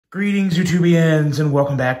Greetings, YouTubians, and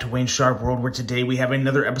welcome back to Wayne's Sharp World, where today we have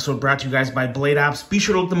another episode brought to you guys by Blade Ops. Be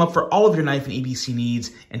sure to look them up for all of your knife and EDC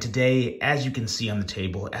needs. And today, as you can see on the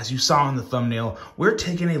table, as you saw in the thumbnail, we're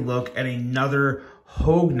taking a look at another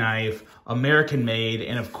Hogue knife, American made.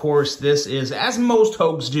 And of course, this is, as most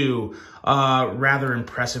Hogues do, rather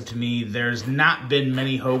impressive to me. There's not been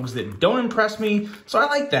many Hogues that don't impress me, so I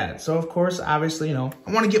like that. So of course, obviously, you know,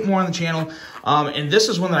 I want to get more on the channel. And this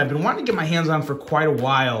is one that I've been wanting to get my hands on for quite a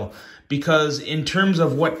while, because in terms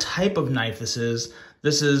of what type of knife this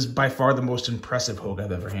is by far the most impressive Hogue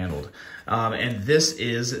I've ever handled. And this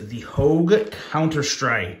is the Hogue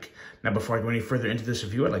Counter-Strike. Now, before I go any further into this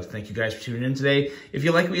review, I'd like to thank you guys for tuning in today. If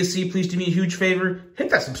you like what you see, please do me a huge favor. Hit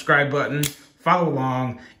that subscribe button, follow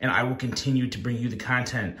along, and I will continue to bring you the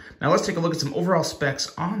content. Now, let's take a look at some overall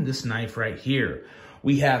specs on this knife right here.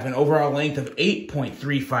 We have an overall length of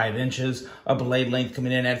 8.35 inches, a blade length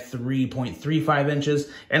coming in at 3.35 inches,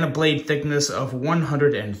 and a blade thickness of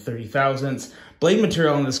 130 thousandths. Blade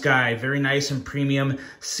material on this guy, very nice and premium,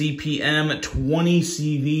 CPM 20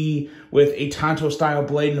 CV with a Tonto style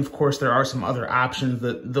blade. And of course, there are some other options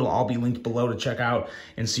that they'll all be linked below to check out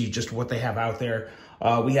and see just what they have out there.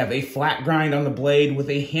 We have a flat grind on the blade with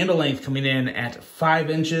a handle length coming in at 5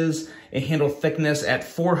 inches, a handle thickness at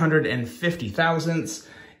 450 thousandths,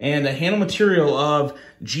 and a handle material of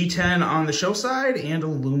G10 on the show side and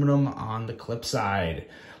aluminum on the clip side.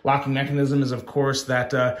 Locking mechanism is, of course,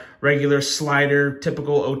 that regular slider,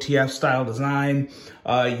 typical OTF style design.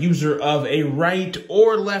 User of a right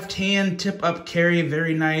or left hand tip-up carry,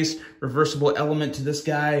 very nice reversible element to this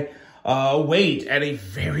guy. Weight at a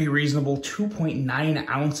very reasonable 2.9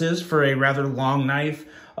 ounces for a rather long knife.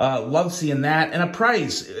 Love seeing that. And a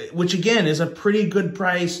price, which again is a pretty good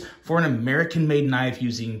price for an American-made knife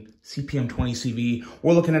using CPM 20 CV.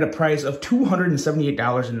 We're looking at a price of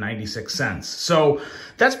 $278.96. So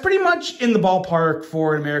that's pretty much in the ballpark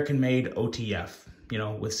for an American-made OTF, you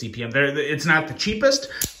know, with CPM. It's not the cheapest,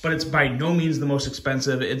 but it's by no means the most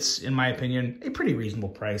expensive. It's, in my opinion, a pretty reasonable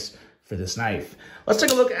price for this knife. Let's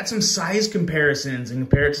take a look at some size comparisons and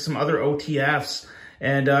compare it to some other OTFs.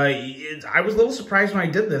 And I was a little surprised when I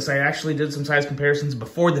did this. I actually did some size comparisons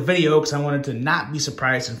before the video because I wanted to not be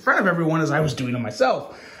surprised in front of everyone as I was doing them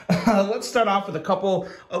myself. Let's start off with a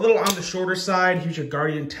little on the shorter side. Here's your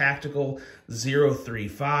Guardian Tactical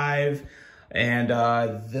 035. And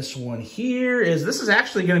this one here this is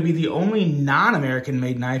actually going to be the only non-American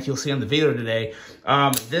made knife you'll see on the video today.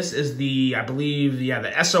 This is the, I believe,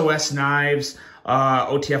 the SOS Knives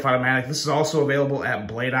OTF automatic. This is also available at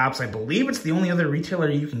Blade Ops. I believe it's the only other retailer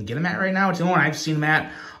you can get them at right now. It's the only one I've seen them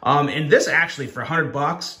at. And this actually, for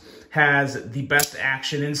 $100, has the best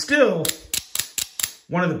action and still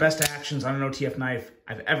one of the best actions on an OTF knife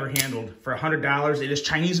I've ever handled. For $100, it is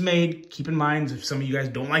Chinese made. Keep in mind, if some of you guys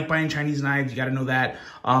don't like buying Chinese knives, you got to know that.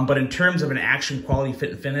 But in terms of an action, quality, fit,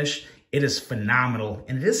 and finish, it is phenomenal,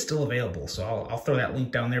 and it is still available. So I'll throw that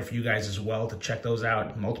link down there for you guys as well to check those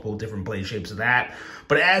out. Multiple different blade shapes of that.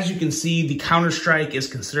 But as you can see, the Counter-Strike is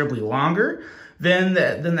considerably longer than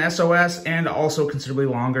the SOS, and also considerably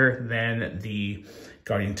longer than the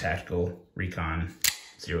Guardian Tactical Recon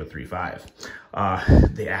 035.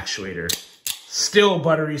 The actuator, still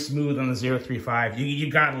buttery smooth on the 035.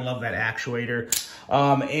 You gotta love that actuator.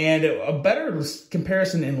 And a better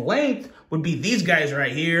comparison in length would be these guys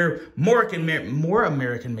right here. More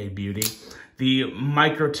American-made beauty. The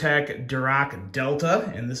Microtech Duroc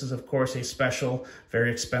Delta. And this is, of course, a special,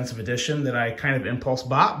 very expensive edition that I kind of impulse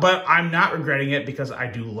bought. But I'm not regretting it because I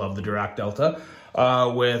do love the Duroc Delta.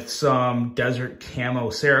 With some desert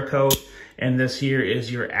camo Cerakote. And this here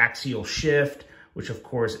is your axial shift, which of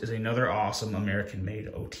course is another awesome American-made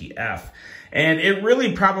OTF. And it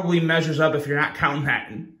really probably measures up, if you're not counting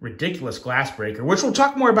that ridiculous glass breaker, which we'll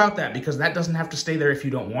talk more about that because that doesn't have to stay there if you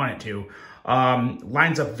don't want it to.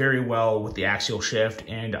 Lines up very well with the axial shift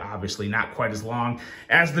and obviously not quite as long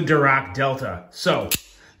as the Duroc Delta. So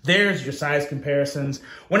there's your size comparisons.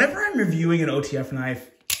 Whenever I'm reviewing an OTF knife,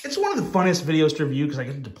 it's one of the funnest videos to review because I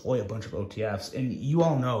get to deploy a bunch of OTFs, and you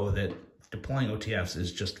all know that deploying OTFs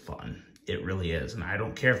is just fun. It really is. And I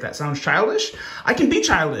don't care if that sounds childish. I can be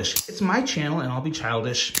childish. It's my channel, and I'll be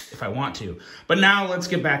childish if I want to. But now let's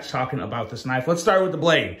get back to talking about this knife. Let's start with the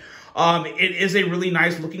blade. It is a really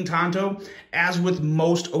nice looking Tonto. As with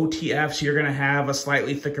most OTFs, you're going to have a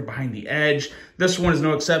slightly thicker behind the edge. This one is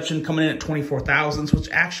no exception, coming in at 24 thousandths, which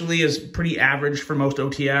actually is pretty average for most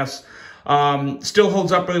OTFs. Still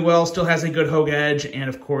holds up really well, still has a good Hogue edge, and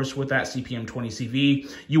of course with that CPM 20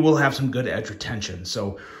 CV, you will have some good edge retention.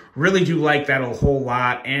 So really do like that a whole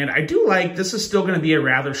lot, and I do like this is still going to be a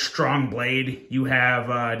rather strong blade. You have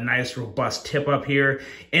a nice robust tip up here,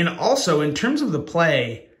 and also in terms of the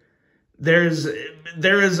play, I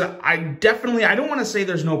don't want to say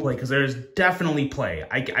there's no play, because there is definitely play.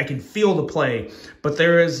 I can feel the play, but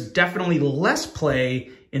there is definitely less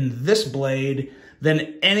play in this blade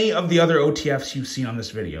than any of the other OTFs you've seen on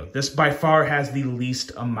this video. This by far has the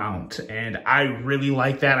least amount, and I really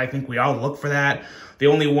like that. I think we all look for that. The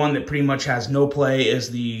only one that pretty much has no play is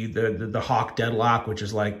the Hawk Deadlock, which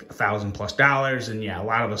is like $1,000+, and yeah, a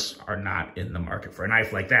lot of us are not in the market for a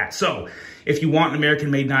knife like that. So if you want an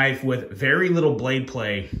American-made knife with very little blade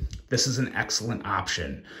play, this is an excellent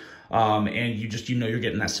option. And you know you're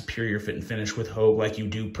getting that superior fit and finish with Hogue like you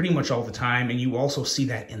do pretty much all the time, and you also see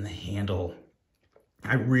that in the handle.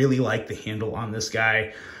 I really like the handle on this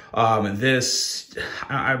guy.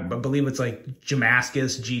 I believe it's like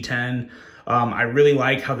Damascus G10. I really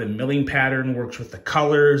like how the milling pattern works with the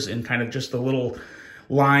colors and kind of just the little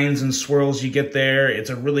lines and swirls you get there. It's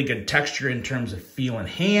a really good texture in terms of feel and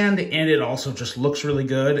hand, and it also just looks really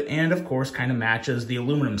good, and of course kind of matches the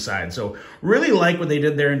aluminum side. So really like what they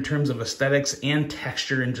did there in terms of aesthetics and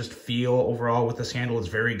texture and just feel overall with this handle. Is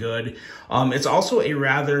very good. It's also a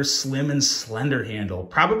rather slim and slender handle,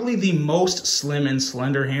 probably the most slim and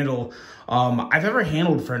slender handle I've ever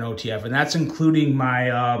handled for an OTF, and that's including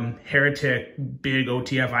my Heretic big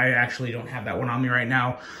OTF. I actually don't have that one on me right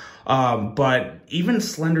now. But even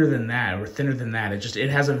slender than that or thinner than that, it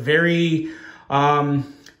has a very, I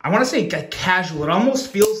want to say casual. It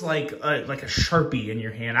almost feels like a Sharpie in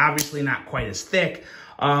your hand. Obviously not quite as thick,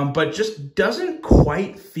 but just doesn't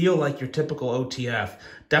quite feel like your typical OTF.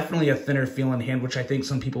 Definitely a thinner feeling hand, which I think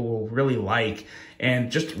some people will really like, and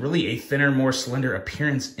just really a thinner, more slender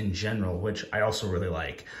appearance in general, which I also really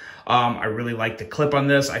like. I really like the clip on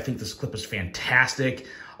this. I think this clip is fantastic.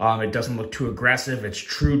 It doesn't look too aggressive. It's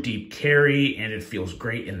true deep carry, and it feels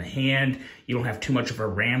great in the hand. You don't have too much of a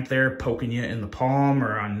ramp there poking you in the palm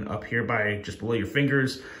or on up here by just below your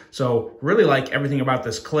fingers. So really like everything about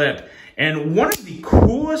this clip. And one of the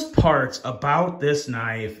coolest parts about this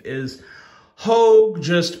knife is Hogue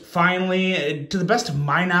just finally, to the best of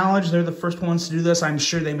my knowledge, they're the first ones to do this. I'm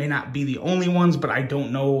sure they may not be the only ones, but I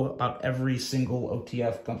don't know about every single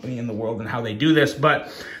OTF company in the world and how they do this.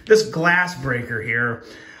 But this glass breaker here,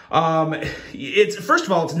 first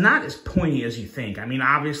of all, it's not as pointy as you think. I mean,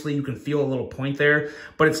 obviously you can feel a little point there,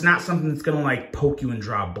 but it's not something that's gonna like poke you and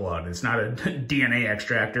draw blood. It's not a DNA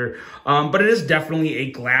extractor, but it is definitely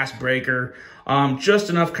a glass breaker.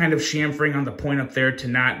 Just enough kind of chamfering on the point up there to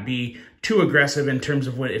not be too aggressive in terms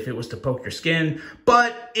of what if it was to poke your skin.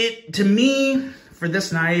 But to me, for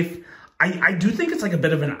this knife, I do think it's like a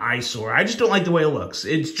bit of an eyesore. I just don't like the way it looks.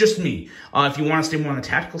 It's just me. If you want to stay more on the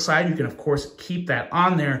tactical side, you can of course keep that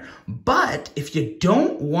on there. But if you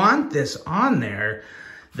don't want this on there,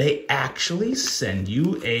 they actually send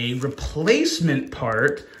you a replacement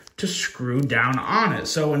part to screw down on it.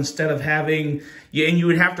 So instead of having, and you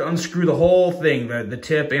would have to unscrew the whole thing, the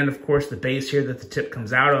tip and of course the base here that the tip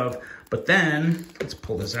comes out of. But then, let's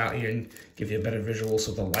pull this out here and give you a better visual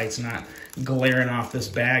so the light's not glaring off this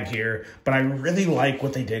bag here. But I really like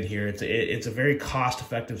what they did here. It's a very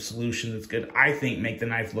cost-effective solution that's good, I think, make the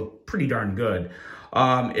knife look pretty darn good.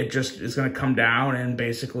 It just is gonna come down and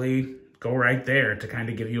basically go right there to kind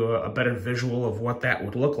of give you a better visual of what that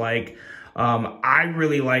would look like. I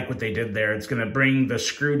really like what they did there. It's going to bring the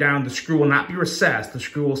screw down. The screw will not be recessed. The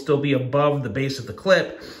screw will still be above the base of the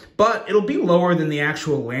clip, but it'll be lower than the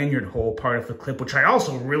actual lanyard hole part of the clip, which I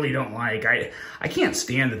also really don't like. I can't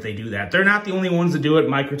stand that they do that. They're not the only ones that do it.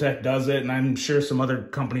 Microtech does it, and I'm sure some other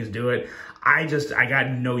companies do it. I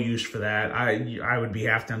got no use for that. I would be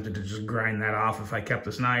half tempted to just grind that off if I kept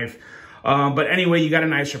this knife. But anyway, you got a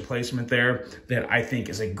nice replacement there that I think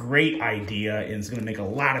is a great idea and is going to make a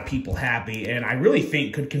lot of people happy. And I really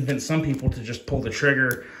think could convince some people to just pull the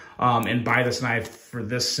trigger and buy this knife for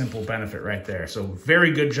this simple benefit right there. So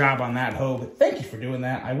very good job on that, Hogue. Thank you for doing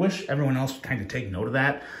that. I wish everyone else would kind of take note of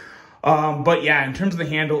that. But yeah, in terms of the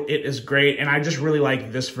handle, it is great. And I just really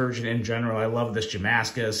like this version in general. I love this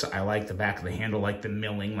Damascus. I like the back of the handle, like the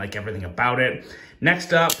milling, like everything about it.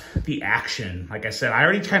 Next up, the action. Like I said, I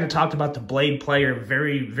already kind of talked about the blade play, or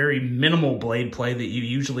very, very minimal blade play that you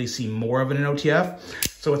usually see more of in an OTF.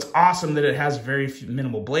 So it's awesome that it has very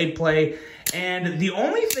minimal blade play. And the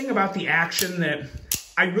only thing about the action that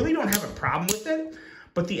I really don't have a problem with it,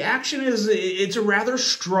 but the action is, it's a rather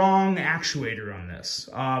strong actuator on this.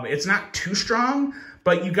 It's not too strong,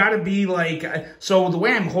 But you got to be like, so the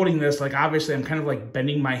way I'm holding this, like obviously I'm kind of like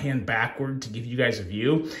bending my hand backward to give you guys a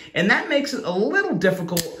view. And that makes it a little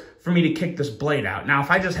difficult for me to kick this blade out. Now, if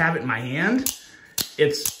I just have it in my hand,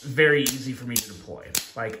 it's very easy for me to deploy.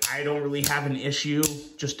 Like I don't really have an issue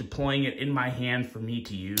just deploying it in my hand for me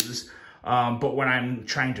to use. But when I'm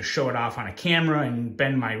trying to show it off on a camera and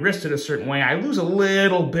bend my wrist in a certain way, I lose a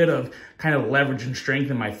little bit of kind of leverage and strength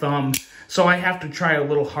in my thumb. So I have to try a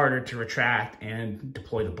little harder to retract and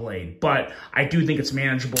deploy the blade. But I do think it's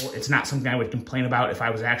manageable. It's not something I would complain about if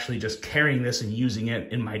I was actually just carrying this and using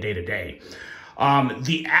it in my day-to-day.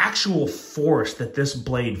 The actual force that this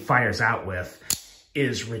blade fires out with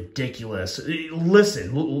is ridiculous.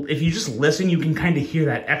 Listen, if you just listen, you can kind of hear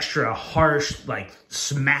that extra harsh, like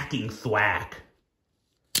smacking thwack,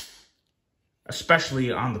 especially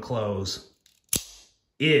on the close.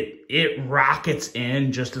 It rockets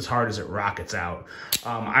in just as hard as it rockets out.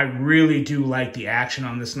 I really do like the action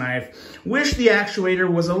on this knife. Wish the actuator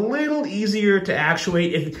was a little easier to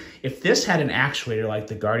actuate. If this had an actuator like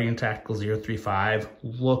the Guardian Tactical 035,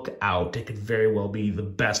 look out. It could very well be the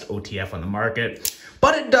best OTF on the market,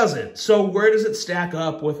 but it doesn't. So where does it stack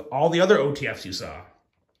up with all the other OTFs you saw?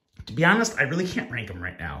 To be honest, I really can't rank them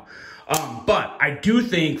right now. But I do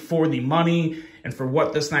think for the money and for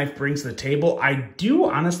what this knife brings to the table, I do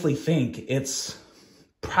honestly think it's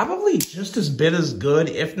probably just as good,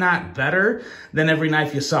 if not better, than every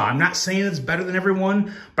knife you saw. I'm not saying it's better than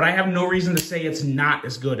everyone, but I have no reason to say it's not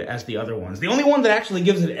as good as the other ones. The only one that actually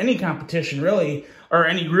gives it any competition, really, or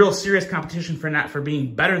any real serious competition for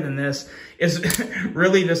being better than this is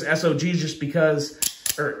really this SOG, just because,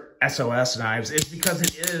 or SOS knives, is because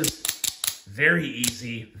it is very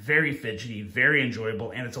easy, very fidgety, very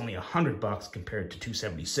enjoyable, and it's only $100 compared to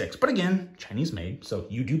 $276. But again, Chinese made, so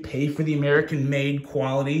you do pay for the American made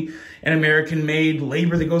quality and American made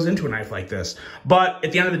labor that goes into a knife like this. But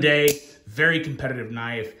at the end of the day, very competitive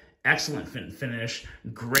knife, excellent fit and finish,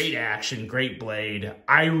 great action, great blade.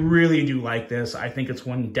 I really do like this. I think it's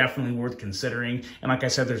one definitely worth considering. And like I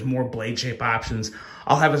said, there's more blade shape options.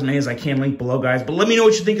 I'll have as many as I can linked below, guys. But let me know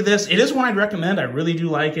what you think of this. It is one I'd recommend. I really do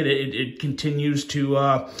like it. It continues to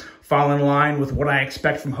fall in line with what I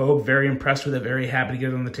expect from Hogue. Very impressed with it. Very happy to get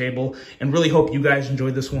it on the table. And really hope you guys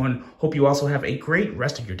enjoyed this one. Hope you also have a great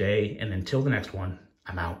rest of your day. And until the next one,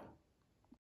 I'm out.